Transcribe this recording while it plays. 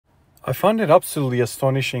I find it absolutely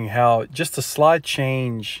astonishing how just a slight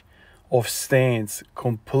change of stance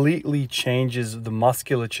completely changes the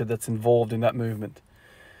musculature that's involved in that movement.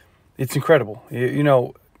 It's incredible. You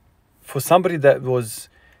know, for somebody that was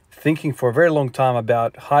thinking for a very long time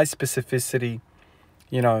about high specificity,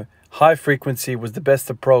 you know, high frequency was the best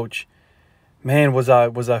approach, man, was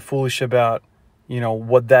I foolish about, you know,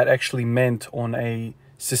 what that actually meant on a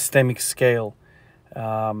systemic scale.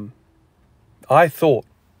 I thought,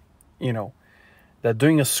 you know, that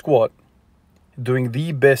doing a squat, doing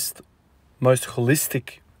the best, most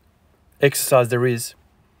holistic exercise there is,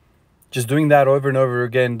 just doing that over and over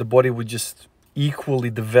again, the body would just equally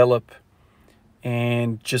develop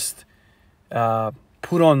and just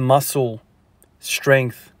put on muscle,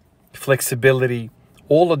 strength, flexibility,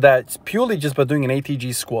 all of that purely just by doing an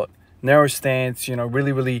ATG squat. Narrow stance, you know,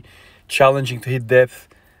 really, really challenging to hit depth.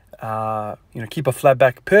 You know, keep a flat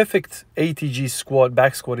back. Perfect ATG squat,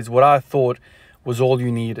 back squat is what I thought was all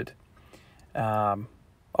you needed. I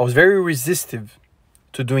was very resistive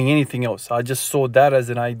to doing anything else. I just saw that as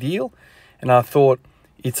an ideal, and I thought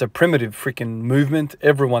it's a primitive freaking movement.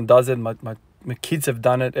 Everyone does it. My kids have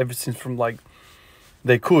done it ever since from like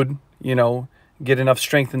they could, you know, get enough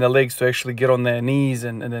strength in their legs to actually get on their knees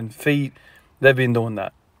and then feet. They've been doing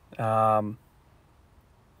that. But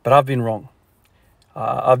I've been wrong.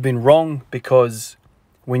 I've been wrong because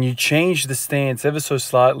when you change the stance ever so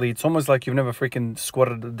slightly, it's almost like you've never freaking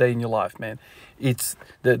squatted a day in your life, man. It's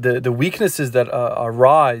the weaknesses that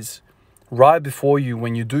arise right before you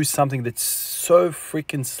when you do something that's so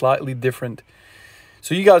freaking slightly different.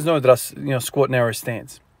 So you guys know that I, you know, squat narrow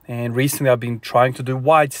stance. And recently I've been trying to do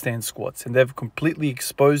wide stance squats, and they've completely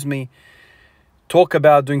exposed me. Talk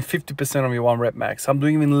about doing 50% of your 1 rep max. I'm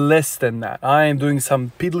doing even less than that. I am doing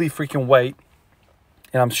some piddly freaking weight,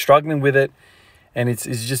 and I'm struggling with it, and it's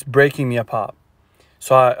just breaking me apart.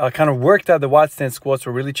 So I kind of worked out the wide stance squats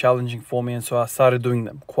were really challenging for me, and so I started doing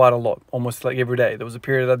them quite a lot, almost like every day. There was a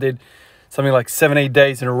period I did something like 7-8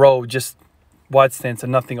 days in a row, just wide stance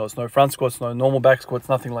and nothing else. No front squats, no normal back squats,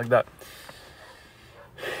 nothing like that.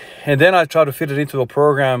 And then I tried to fit it into a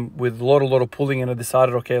program with a lot of pulling, and I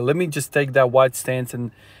decided, okay, let me just take that wide stance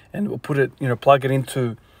and put it, you know, plug it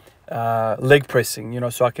into leg pressing, you know,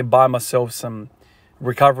 so I can buy myself some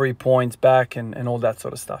recovery points back and all that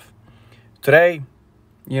sort of stuff. Today,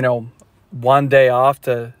 you know, one day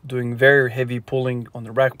after doing very heavy pulling on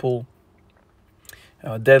the rack pull,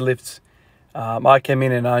 deadlifts, I came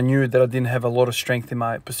in and I knew that I didn't have a lot of strength in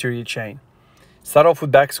my posterior chain. Start off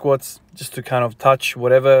with back squats just to kind of touch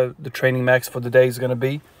whatever the training max for the day is going to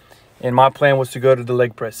be. And my plan was to go to the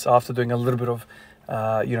leg press after doing a little bit of,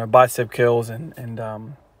 you know, bicep curls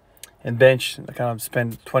and bench. I kind of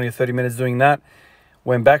spent 20 or 30 minutes doing that.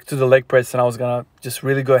 Went back to the leg press, and I was going to just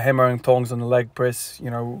really go hammer and tongs on the leg press, you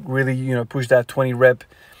know, really, you know, push that 20 rep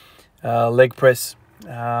leg press,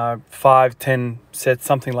 5-10 sets,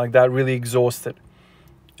 something like that, really exhausted.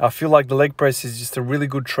 I feel like the leg press is just a really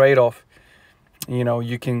good trade-off. You know,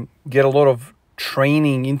 you can get a lot of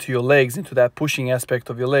training into your legs, into that pushing aspect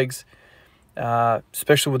of your legs,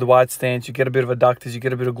 especially with the wide stance. You get a bit of adductors, you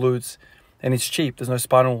get a bit of glutes, and it's cheap. There's no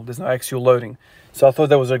spinal, there's no axial loading. So I thought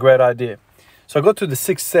that was a great idea. So I got to the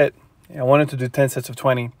 6th set, and I wanted to do 10 sets of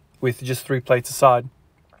 20 with just 3 plates aside.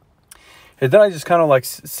 And then I just kind of like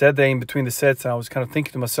sat there in between the sets, and I was kind of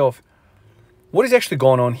thinking to myself, what is actually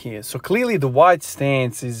going on here? So clearly the wide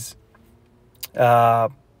stance is, you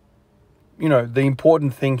know, the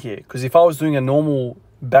important thing here. Because if I was doing a normal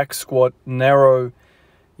back squat, narrow,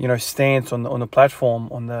 you know, stance on the platform,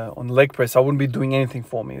 on the leg press, I wouldn't be doing anything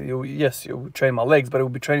for me. Yes, it would train my legs, but it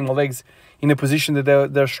would be training my legs in a position that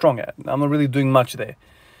they're strong at. I'm not really doing much there.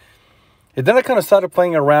 And then I kind of started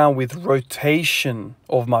playing around with rotation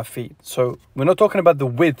of my feet. So we're not talking about the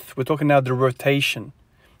width, we're talking now the rotation,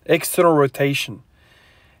 external rotation.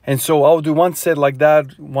 And so I'll do one set like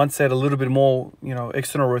that, one set a little bit more, you know,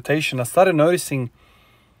 external rotation. I started noticing,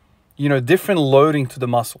 you know, different loading to the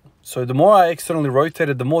muscle. So the more I externally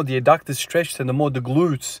rotated, the more the adductors stretched and the more the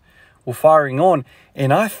glutes were firing on.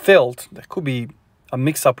 And I felt, that could be a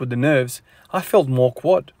mix-up with the nerves, I felt more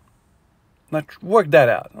quad. Now, work that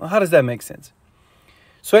out. How does that make sense?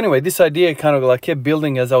 So anyway, this idea kind of like kept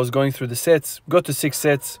building as I was going through the sets. Got to 6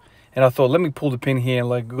 sets, and I thought, let me pull the pin here and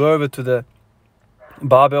like go over to the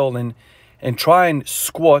barbell and try and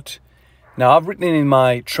squat. Now, I've written it in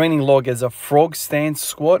my training log as a frog stance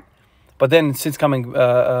squat, but then since coming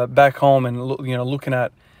back home and you know, looking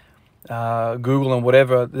at Google and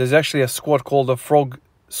whatever, there's actually a squat called a frog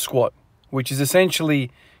squat, which is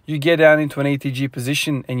essentially you get down into an ATG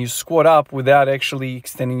position and you squat up without actually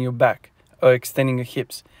extending your back or extending your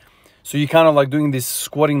hips. So you're kind of like doing this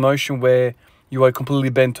squatting motion where you are completely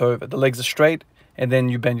bent over. The legs are straight, and then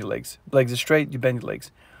you bend your legs. Legs are straight, you bend your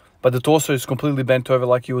legs. But the torso is completely bent over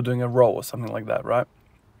like you were doing a row or something like that, right?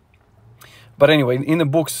 But anyway, in the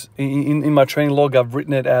books, in my training log, I've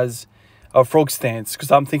written it as a frog stance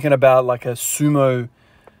because I'm thinking about like a sumo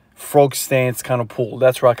frog stance kind of pull.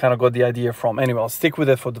 That's where I kind of got the idea from. Anyway, I'll stick with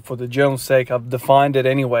it for the journal's sake. I've defined it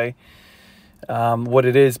anyway, what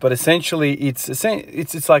it is. But essentially,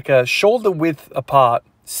 it's like a shoulder width apart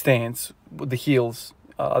stance with the heels,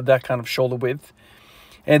 that kind of shoulder width.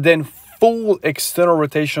 And then full external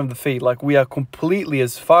rotation of the feet. Like we are completely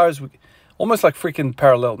as far as almost like freaking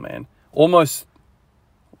parallel, man. Almost,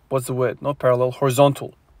 what's the word? Not parallel,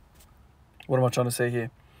 horizontal. What am I trying to say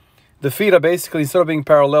here? The feet are basically, instead of being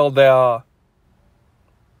parallel, they are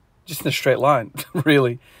just in a straight line,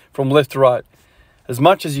 really, from left to right, as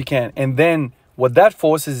much as you can. And then what that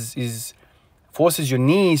forces your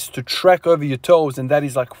knees to track over your toes, and that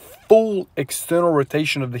is like full external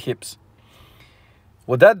rotation of the hips.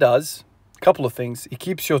 What that does, a couple of things. It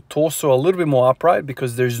keeps your torso a little bit more upright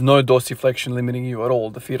because there's no dorsiflexion limiting you at all.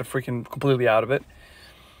 The feet are freaking completely out of it.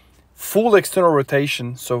 Full external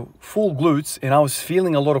rotation, so full glutes, and I was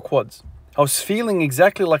feeling a lot of quads. I was feeling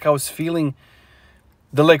exactly like I was feeling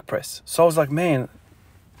the leg press. So I was like, man,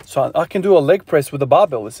 so I can do a leg press with a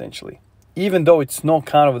barbell essentially, even though it's not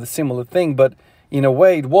kind of the similar thing, but in a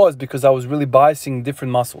way it was because I was really biasing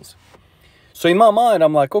different muscles. So in my mind,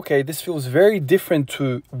 I'm like, okay, this feels very different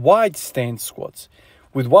to wide stance squats.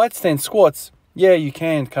 With wide stance squats, yeah, you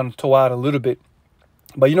can kind of toe out a little bit,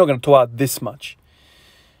 but you're not going to toe out this much.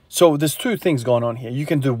 So there's two things going on here. You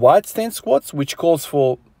can do wide stance squats, which calls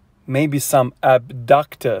for maybe some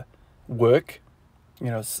abductor work, you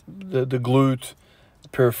know, the glute, the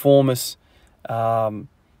piriformis,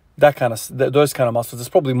 those kind of muscles. There's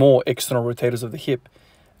probably more external rotators of the hip,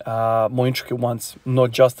 more intricate ones,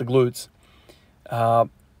 not just the glutes.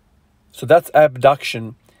 So that's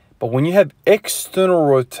abduction. But when you have external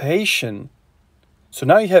rotation, so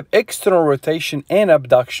now you have external rotation and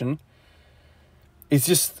abduction, it's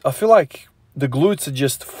just, I feel like the glutes are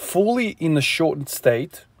just fully in the shortened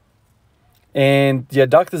state and the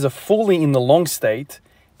adductors are fully in the long state,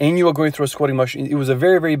 and you are going through a squatting motion. It was a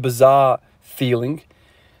very, very bizarre feeling.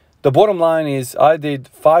 The bottom line is I did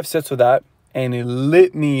 5 sets of that and it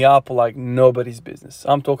lit me up like nobody's business.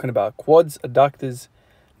 I'm talking about quads, adductors,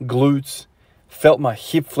 glutes, felt my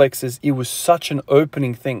hip flexors. It was such an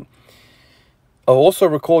opening thing. I also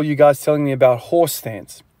recall you guys telling me about horse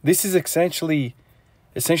stance. This is essentially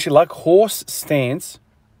like horse stance,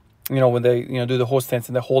 you know, when they, do the horse stance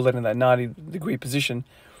and they hold it in that 90-degree position,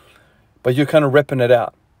 but you're kind of repping it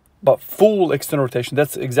out. But full external rotation,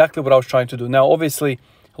 that's exactly what I was trying to do. Now, obviously,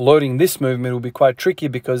 loading this movement will be quite tricky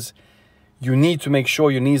because you need to make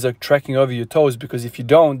sure your knees are tracking over your toes, because if you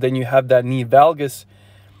don't, then you have that knee valgus.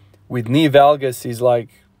 With knee valgus is like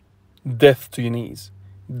death to your knees.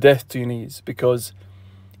 Death to your knees, because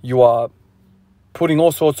you are putting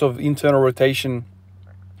all sorts of internal rotation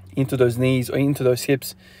into those knees or into those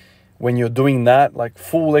hips when you're doing that, like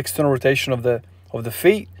full external rotation of the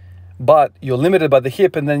feet, but you're limited by the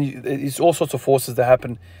hip, and then it's all sorts of forces that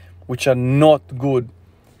happen which are not good,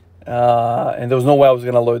 and there was no way I was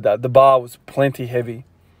going to load that. The bar was plenty heavy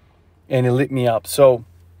and it lit me up. So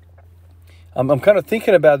I'm kind of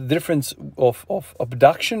thinking about the difference of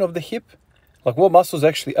abduction of the hip, like what muscles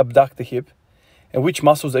actually abduct the hip and which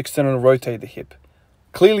muscles externally rotate the hip.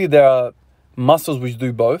 Clearly there are muscles which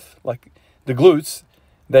do both, like the glutes.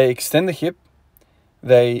 They extend the hip,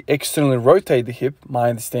 they externally rotate the hip, my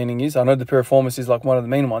understanding is. I know the piriformis is like one of the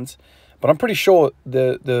main ones, but I'm pretty sure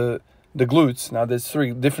the glutes, now there's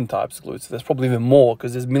 3 different types of glutes. There's probably even more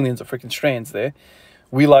because there's millions of freaking strands there.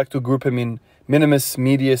 We like to group them in minimus,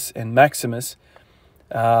 medius, and maximus.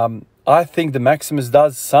 I think the maximus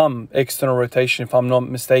does some external rotation, if I'm not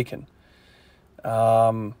mistaken.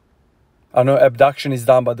 I know abduction is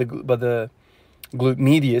done by the glute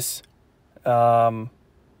medius.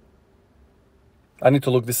 I need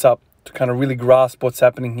to look this up to kind of really grasp what's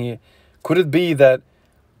happening here. Could it be that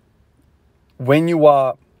when you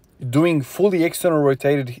are doing fully external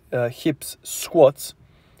rotated hips squats,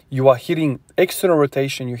 you are hitting external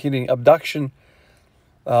rotation, you're hitting abduction?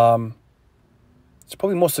 It's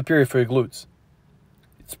probably more superior for your glutes.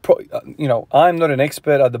 It's I'm not an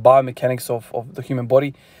expert at the biomechanics of the human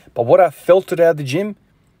body, but what I felt today at the gym,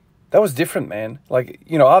 that was different, man. Like,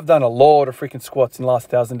 I've done a lot of freaking squats in the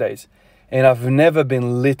last 1,000 days, and I've never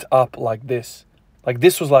been lit up like this. Like,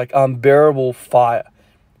 this was like unbearable fire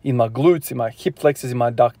in my glutes, in my hip flexors, in my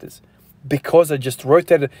adductors, because I just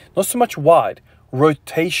rotated, not so much wide,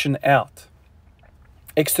 rotation out.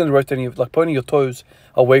 Externally rotating, like pointing your toes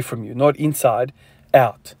away from you, not inside,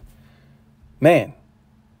 out. Man,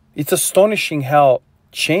 it's astonishing how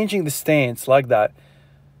changing the stance like that,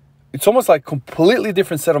 it's almost like completely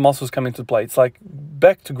different set of muscles coming into play. It's like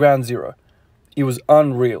back to ground zero. It was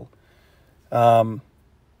unreal. I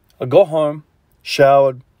got home,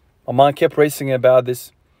 showered, my mind kept racing about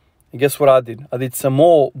this. And guess what I did? I did some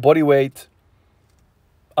more body weight,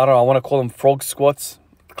 I don't know, I want to call them frog squats.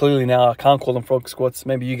 Clearly now I can't call them frog squats.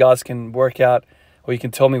 Maybe you guys can work out, or you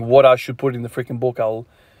can tell me what I should put in the freaking book.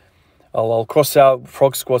 I'll cross out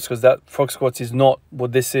frog squats, because that frog squats is not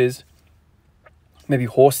what this is. Maybe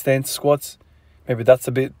horse stance squats. Maybe that's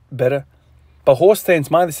a bit better. But horse stance,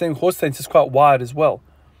 my understanding, horse stance is quite wide as well.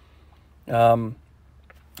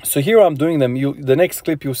 So here I'm doing them. The next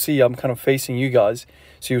clip you'll see, I'm kind of facing you guys,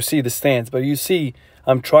 so you'll see the stance. But you see,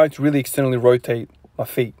 I'm trying to really externally rotate my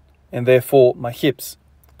feet, and therefore my hips,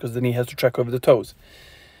 because the knee has to track over the toes.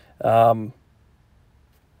 More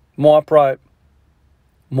upright,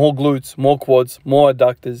 more glutes, more quads, more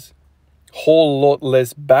adductors, whole lot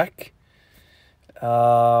less back,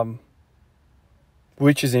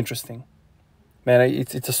 which is interesting. Man,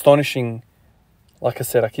 it's astonishing. Like I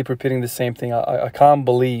said, I keep repeating the same thing. I can't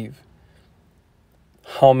believe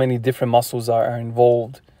how many different muscles are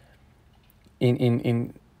involved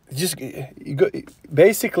in just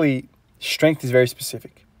basically strength is very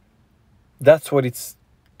specific. That's what it's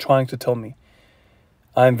trying to tell me.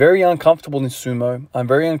 I'm very uncomfortable in sumo. I'm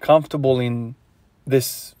very uncomfortable in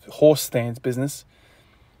this horse stance business.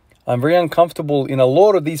 I'm very uncomfortable in a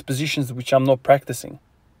lot of these positions which I'm not practicing.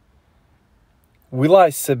 Will I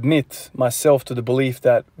submit myself to the belief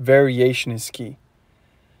that variation is key?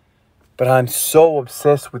 But I'm so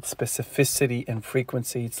obsessed with specificity and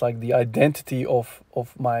frequency. It's like the identity of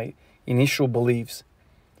my initial beliefs.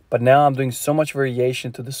 But now I'm doing so much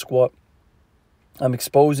variation to the squat. I'm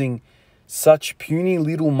exposing such puny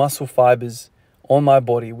little muscle fibers on my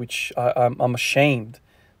body, which I'm ashamed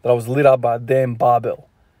that I was lit up by a damn barbell,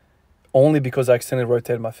 only because I accidentally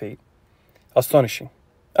rotated my feet. Astonishing.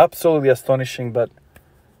 Absolutely astonishing. But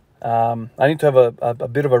I need to have a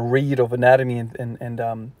bit of a read of anatomy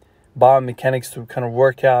and biomechanics to kind of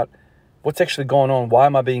work out what's actually going on. Why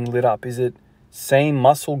am I being lit up? Is it same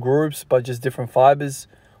muscle groups but just different fibers,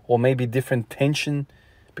 or maybe different tension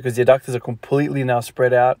because the adductors are completely now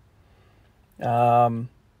spread out?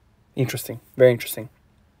 Interesting, very interesting.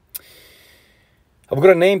 I've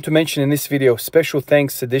got a name to mention in this video, special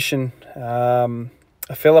thanks edition.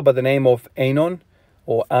 A fella by the name of Anon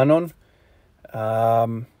or Anon.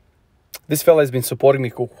 This fella has been supporting me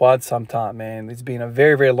for quite some time, man. It's been a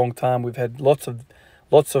very, very long time. We've had lots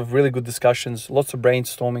of really good discussions, lots of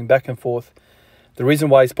brainstorming back and forth. The reason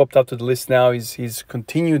why he's popped up to the list now is he's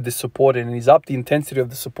continued the support and he's upped the intensity of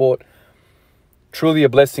the support. Truly a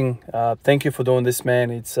blessing. Thank you for doing this, man.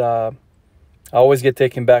 It's I always get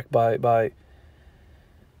taken back by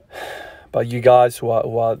you guys who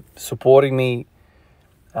are supporting me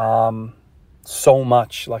so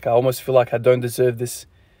much. Like, I almost feel like I don't deserve this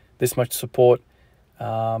much support.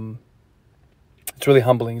 It's really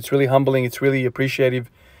humbling. It's really humbling. It's really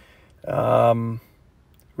appreciative.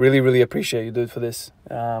 Really appreciate you, dude, for this.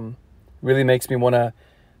 Really makes me want to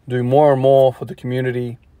do more and more for the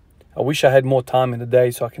community. I wish I had more time in the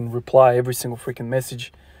day so I can reply every single freaking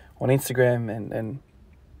message on Instagram and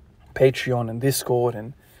Patreon and Discord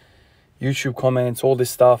and YouTube comments, all this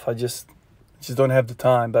stuff. I just don't have the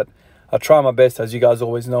time, but I try my best, as you guys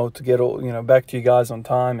always know, to get back to you guys on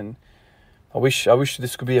time. And I wish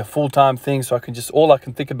this could be a full-time thing, so I can all I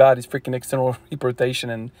can think about is freaking external hip rotation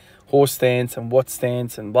and horse stance and what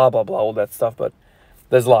stance and blah blah blah, all that stuff. But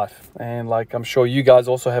there's life, and like, I'm sure you guys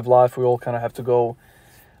also have life. We all kind of have to go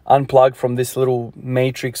unplug from this little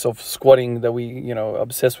matrix of squatting that we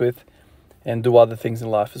obsess with, and do other things in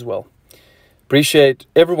life as well. Appreciate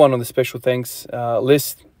everyone on the special thanks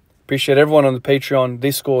list. Appreciate everyone on the Patreon,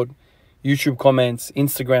 Discord, YouTube comments,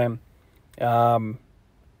 Instagram.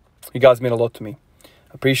 You guys mean a lot to me.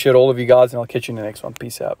 Appreciate all of you guys, and I'll catch you in the next one.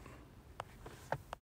 Peace out.